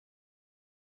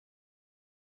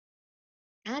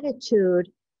attitude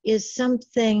is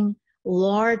something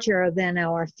larger than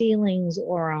our feelings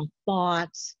or our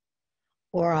thoughts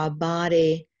or our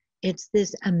body. It's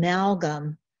this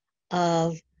amalgam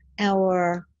of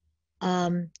our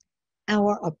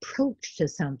approach to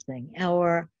something,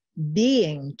 our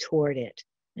being toward it.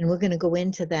 And we're going to go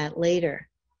into that later.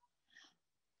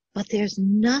 But there's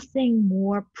nothing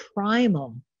more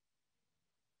primal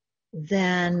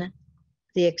than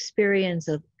the experience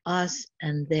of us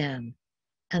and them.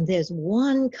 And there's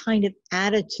one kind of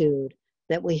attitude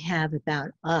that we have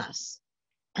about us.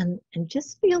 And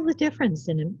just feel the difference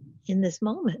in this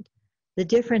moment. The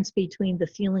difference between the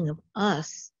feeling of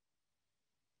us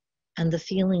and the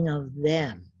feeling of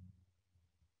them.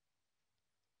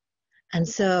 And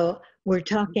so we're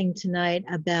talking tonight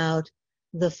about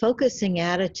the focusing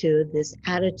attitude, this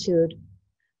attitude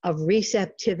of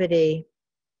receptivity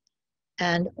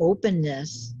and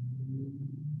openness,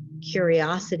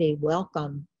 curiosity,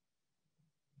 welcome.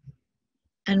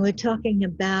 And we're talking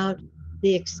about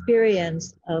the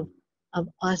experience of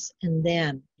us and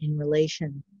them in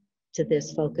relation to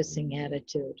this focusing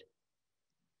attitude.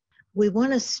 We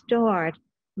want to start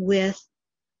with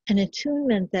an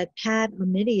attunement that Pat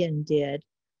Omidian did,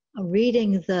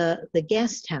 reading the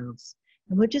Guest House.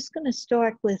 And we're just going to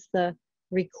start with the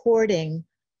recording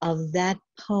of that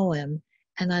poem.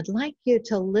 And I'd like you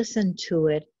to listen to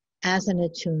it as an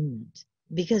attunement,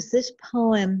 because this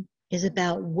poem is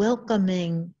about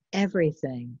welcoming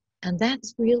everything. And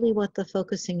that's really what the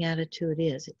focusing attitude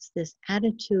is. It's this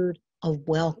attitude of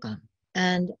welcome.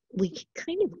 And we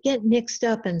kind of get mixed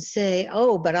up and say,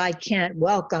 oh, but I can't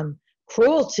welcome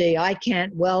cruelty. I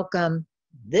can't welcome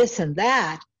this and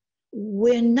that.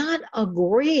 We're not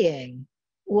agreeing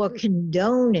or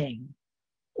condoning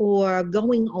or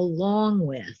going along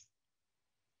with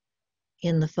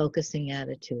in the focusing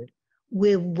attitude.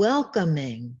 We're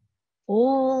welcoming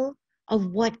all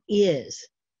of what is.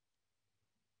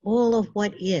 All of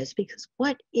what is, because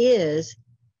what is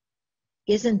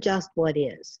isn't just what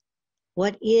is.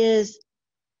 What is,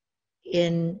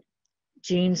 in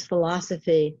Jean's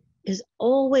philosophy, is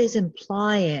always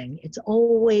implying, it's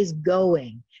always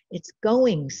going, it's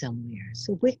going somewhere.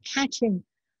 So we're catching,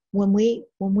 when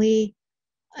we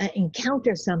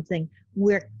encounter something,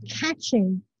 we're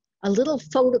catching a little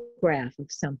photograph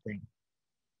of something,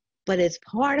 but it's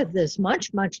part of this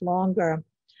much, much longer,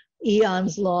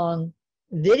 eons long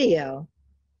video,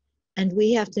 and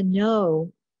we have to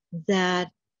know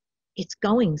that it's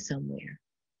going somewhere.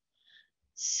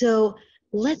 So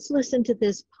let's listen to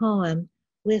this poem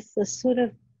with the sort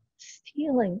of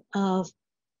feeling of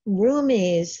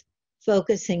Rumi's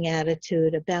focusing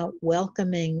attitude about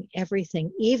welcoming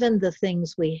everything, even the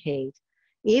things we hate,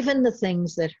 even the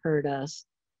things that hurt us,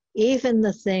 even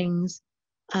the things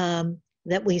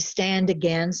that we stand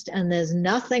against. And there's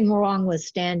nothing wrong with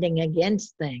standing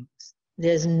against things.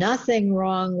 There's nothing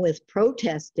wrong with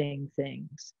protesting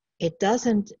things. It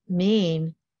doesn't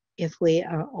mean, if we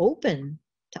are open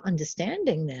to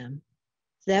understanding them,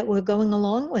 that we're going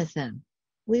along with them.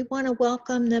 We want to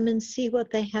welcome them and see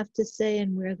what they have to say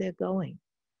and where they're going.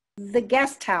 The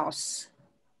Guest House.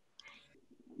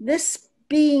 This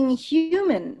being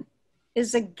human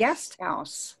is a guest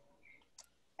house.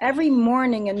 Every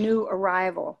morning a new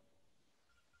arrival,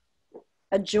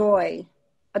 a joy,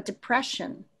 a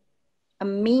depression, a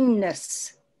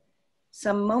meanness.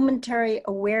 Some momentary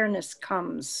awareness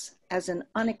comes as an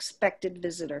unexpected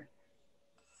visitor.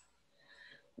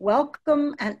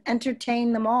 Welcome and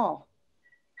entertain them all,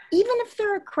 even if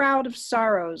they're a crowd of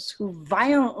sorrows who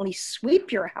violently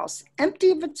sweep your house empty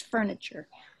of its furniture.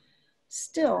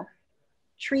 Still,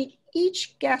 treat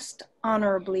each guest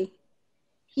honorably.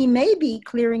 He may be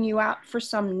clearing you out for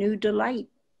some new delight.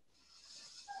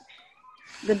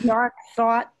 The dark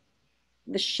thought,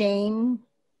 the shame,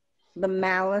 the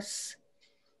malice,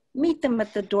 meet them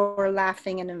at the door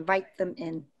laughing and invite them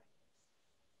in.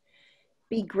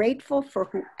 Be grateful for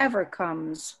whoever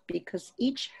comes, because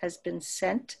each has been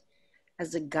sent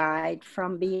as a guide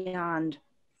from beyond.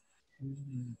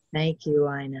 Thank you,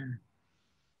 Ina.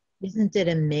 Isn't it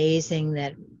amazing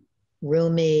that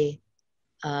Rumi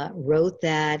wrote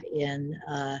that in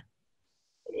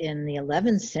the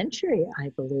 11th century, I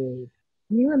believe?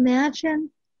 Can you imagine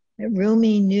that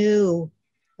Rumi knew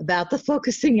about the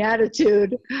focusing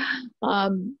attitude?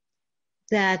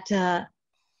 That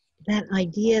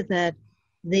idea that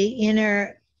the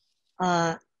inner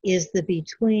is the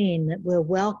between, that we're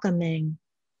welcoming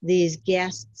these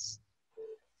guests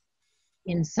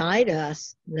inside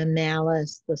us, the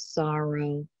malice, the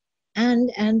sorrow,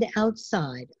 and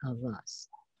outside of us.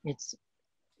 It's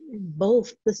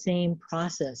both the same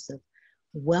process of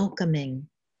welcoming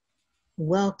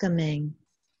welcoming.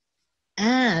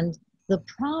 And the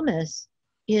promise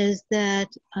is that,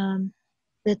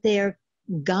 that they are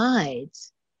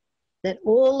guides, that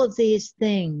all of these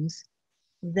things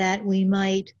that we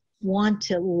might want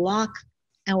to lock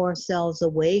ourselves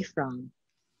away from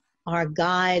are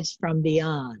guides from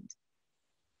beyond.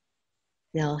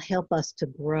 They'll help us to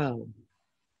grow.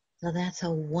 So that's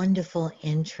a wonderful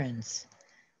entrance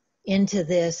into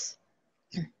this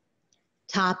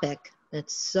topic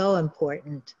that's so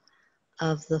important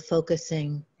of the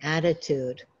focusing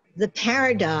attitude. The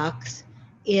paradox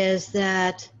is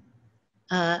that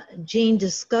Jean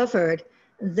discovered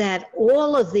that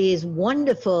all of these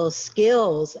wonderful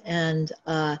skills and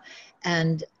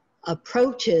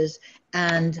approaches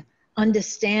and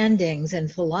understandings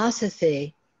and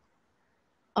philosophy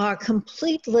are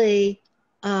completely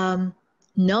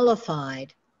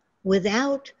nullified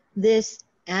without this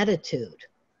attitude.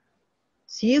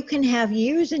 So you can have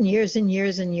years and years and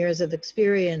years and years of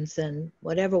experience and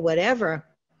whatever.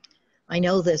 I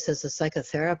know this as a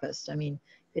psychotherapist. I mean,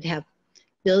 you'd have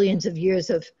billions of years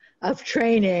of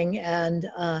training, and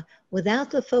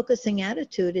without the focusing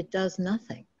attitude, it does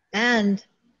nothing. And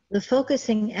the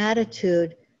focusing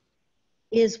attitude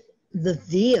is the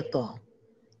vehicle.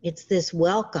 It's this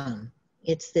welcome.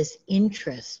 It's this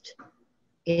interest.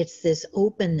 It's this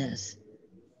openness,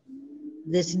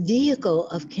 this vehicle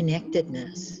of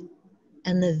connectedness,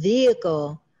 and the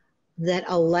vehicle that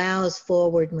allows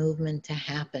forward movement to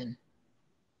happen.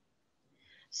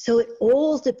 So it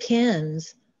all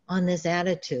depends on this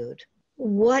attitude.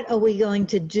 What are we going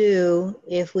to do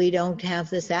if we don't have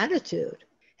this attitude?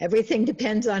 Everything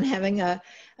depends on having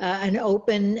an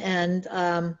open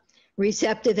and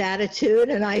receptive attitude.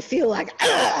 And I feel like,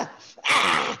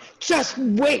 just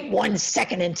wait 1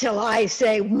 second until I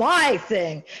say my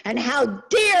thing, and how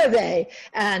dare they?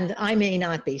 And I may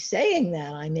not be saying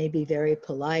that. I may be very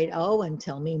polite. Oh, and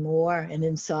tell me more. And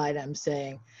inside I'm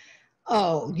saying,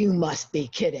 oh, you must be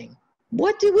kidding.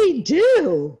 What do we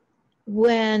do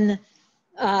when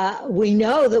we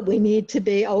know that we need to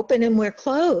be open and we're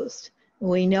closed?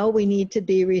 We know we need to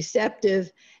be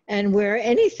receptive and we're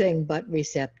anything but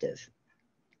receptive.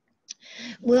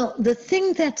 Well, the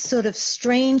thing that's sort of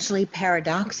strangely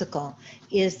paradoxical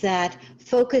is that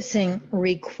focusing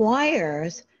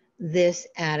requires this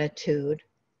attitude,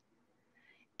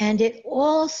 and it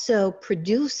also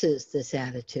produces this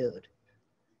attitude.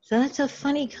 So that's a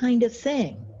funny kind of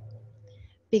thing,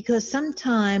 because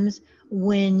sometimes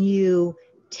when you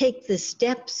take the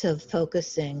steps of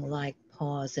focusing, like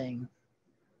pausing,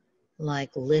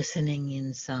 like listening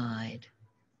inside,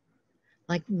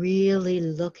 like really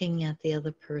looking at the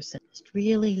other person, just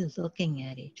really looking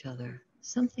at each other,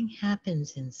 something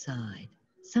happens inside.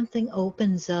 Something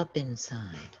opens up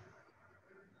inside.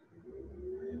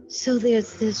 So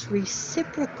there's this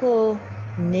reciprocal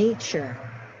nature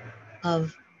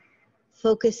of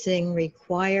focusing,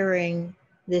 requiring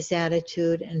this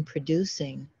attitude and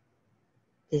producing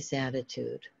this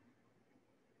attitude.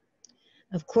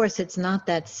 Of course, it's not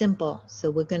that simple.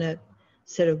 So we're going to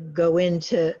sort of go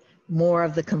into more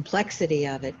of the complexity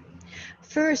of it.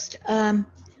 First,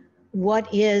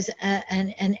 what is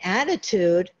an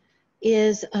attitude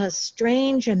is a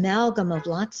strange amalgam of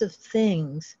lots of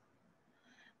things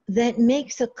that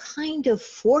makes a kind of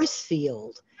force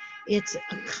field. It's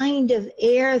a kind of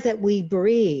air that we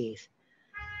breathe.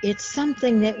 It's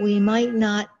something that we might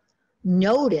not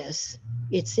notice.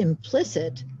 It's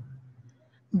implicit,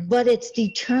 but it's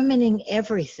determining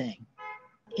everything.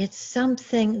 It's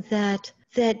something that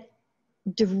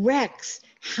directs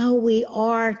how we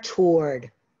are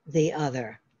toward the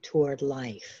other, toward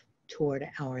life, toward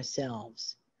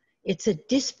ourselves. It's a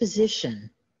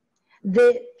disposition.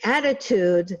 The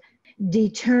attitudes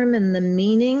determine the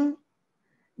meaning,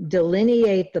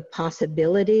 delineate the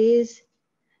possibilities,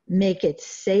 make it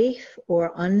safe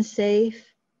or unsafe,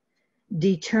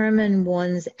 determine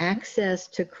one's access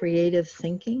to creative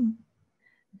thinking.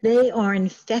 They are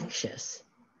infectious.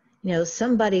 You know,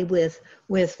 somebody with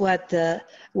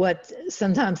what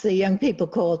sometimes the young people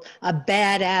call a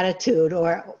bad attitude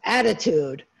or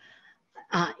attitude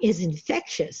is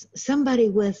infectious. Somebody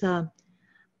with a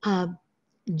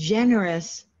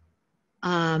generous,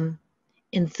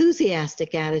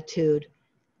 enthusiastic attitude,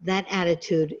 that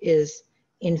attitude is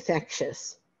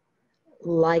infectious,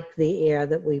 like the air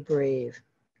that we breathe.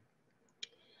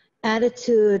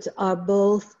 Attitudes are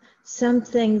both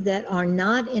something that are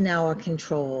not in our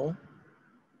control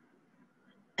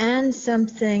and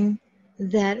something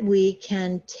that we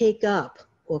can take up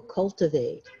or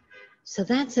cultivate. So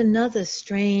that's another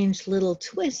strange little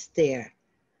twist there.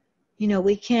 You know,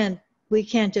 we can't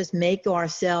just make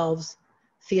ourselves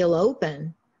feel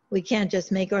open, we can't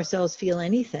just make ourselves feel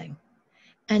anything.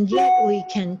 And yet we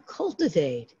can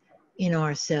cultivate in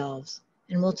ourselves,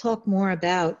 and we'll talk more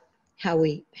about how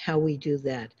we do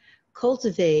that.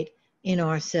 Cultivate in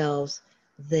ourselves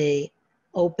the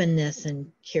openness and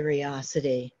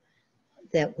curiosity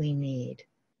that we need.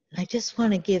 I just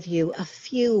want to give you a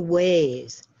few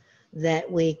ways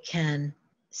that we can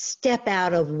step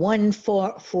out of one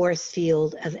force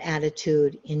field of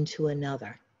attitude into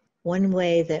another. One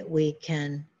way that we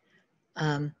can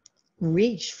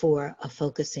reach for a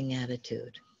focusing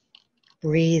attitude.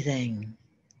 Breathing.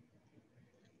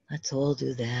 Let's all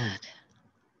do that.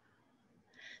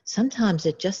 Sometimes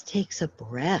it just takes a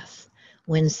breath.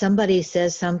 When somebody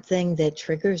says something that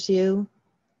triggers you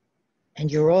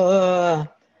and you're, a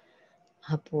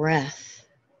breath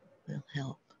will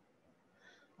help.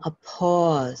 A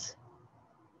pause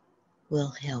will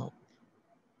help.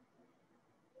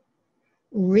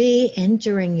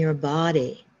 Re-entering your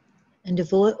body. And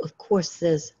of course,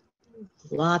 there's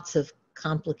lots of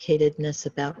complicatedness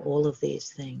about all of these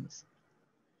things.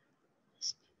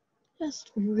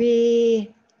 Just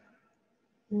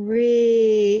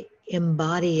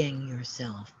re-embodying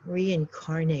yourself,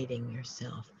 reincarnating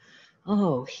yourself.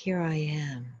 Oh, here I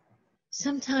am.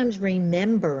 Sometimes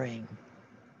remembering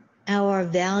our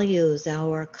values,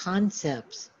 our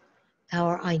concepts,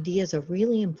 our ideas are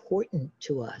really important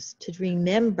to us. To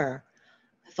remember,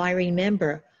 if I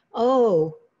remember,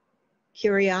 oh,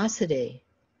 curiosity,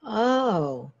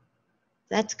 oh,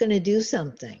 that's going to do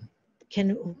something.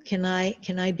 Can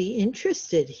I be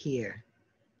interested here?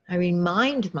 I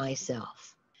remind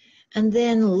myself. And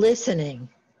then listening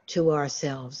to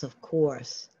ourselves, of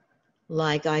course.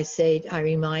 Like I say, I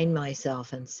remind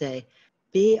myself and say,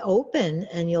 be open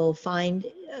and you'll find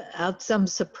out some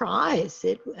surprise.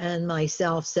 And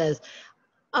myself says,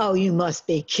 oh, you must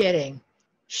be kidding.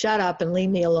 Shut up and leave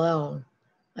me alone.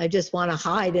 I just want to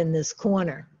hide in this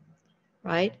corner,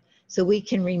 right? So we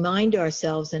can remind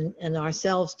ourselves, and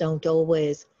ourselves don't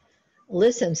always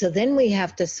listen. So then we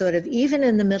have to sort of, even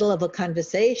in the middle of a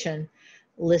conversation,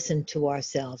 listen to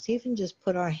ourselves. Even just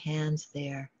put our hands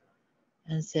there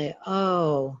and say,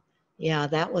 oh, yeah,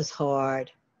 that was hard.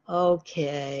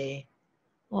 Okay.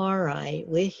 All right,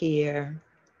 we're here.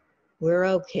 We're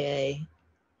okay.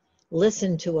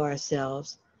 Listen to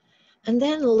ourselves. And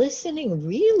then listening,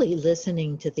 really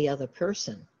listening to the other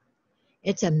person.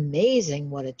 It's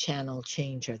amazing what a channel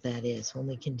changer that is when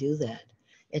we can do that.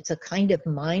 It's a kind of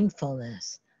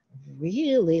mindfulness,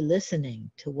 really listening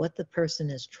to what the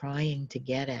person is trying to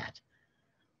get at,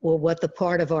 or what the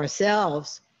part of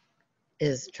ourselves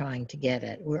is trying to get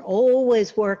at. We're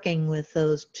always working with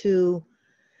those two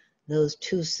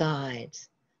sides,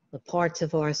 the parts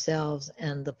of ourselves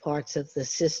and the parts of the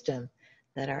system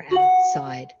that are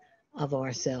outside of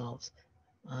ourselves.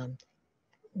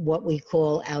 What we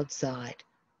call outside,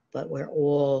 but we're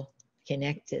all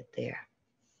connected there.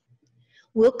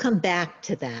 We'll come back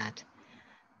to that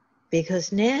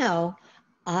because now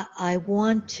I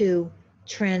want to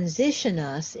transition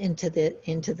us into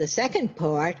the second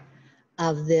part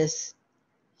of this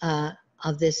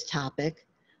topic,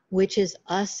 which is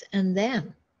us and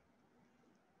them,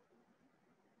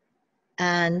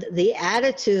 and the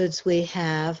attitudes we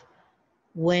have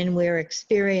when we're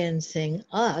experiencing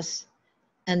us,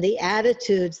 and the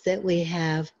attitudes that we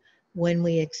have when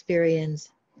we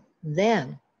experience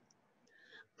them.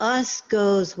 Us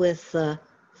goes with the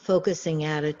focusing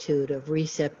attitude of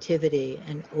receptivity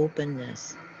and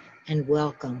openness and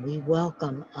welcome. We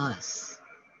welcome us.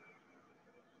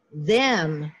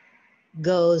 Them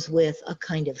goes with a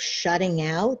kind of shutting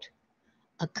out,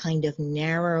 a kind of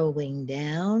narrowing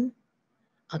down,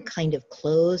 a kind of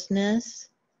closedness.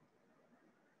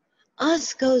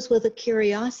 Us goes with a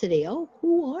curiosity. Oh,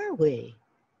 who are we?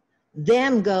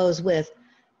 Them goes with,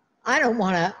 I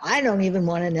don't even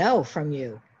want to know from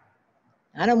you.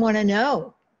 I don't want to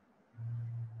know.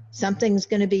 Something's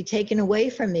going to be taken away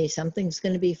from me. Something's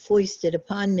going to be foisted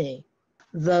upon me.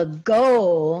 The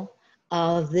goal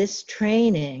of this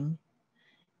training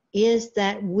is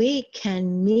that we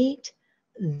can meet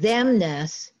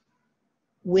themness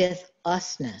with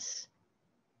usness.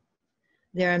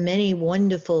 There are many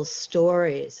wonderful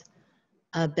stories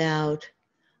about,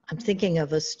 I'm thinking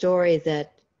of a story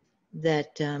that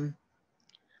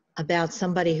about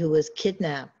somebody who was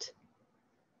kidnapped,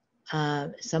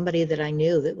 somebody that I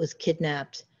knew that was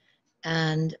kidnapped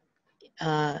and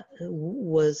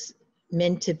was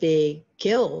meant to be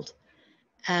killed.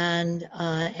 And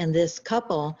this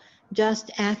couple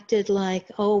just acted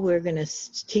like, oh, we're going to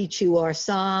teach you our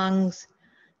songs,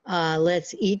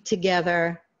 let's eat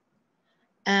together,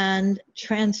 and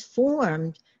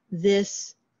transformed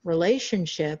this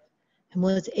relationship and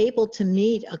was able to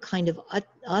meet a kind of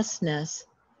usness,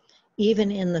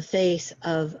 even in the face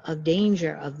of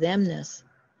danger, of themness.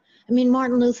 I mean,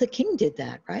 Martin Luther King did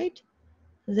that, right?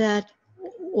 That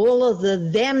all of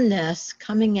the themness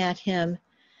coming at him,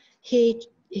 he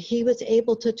was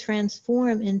able to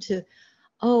transform into,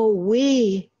 oh,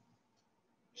 we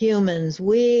humans,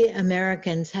 we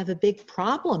Americans have a big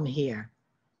problem here.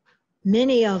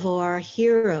 Many of our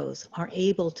heroes are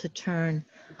able to turn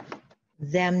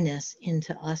themness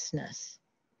into usness.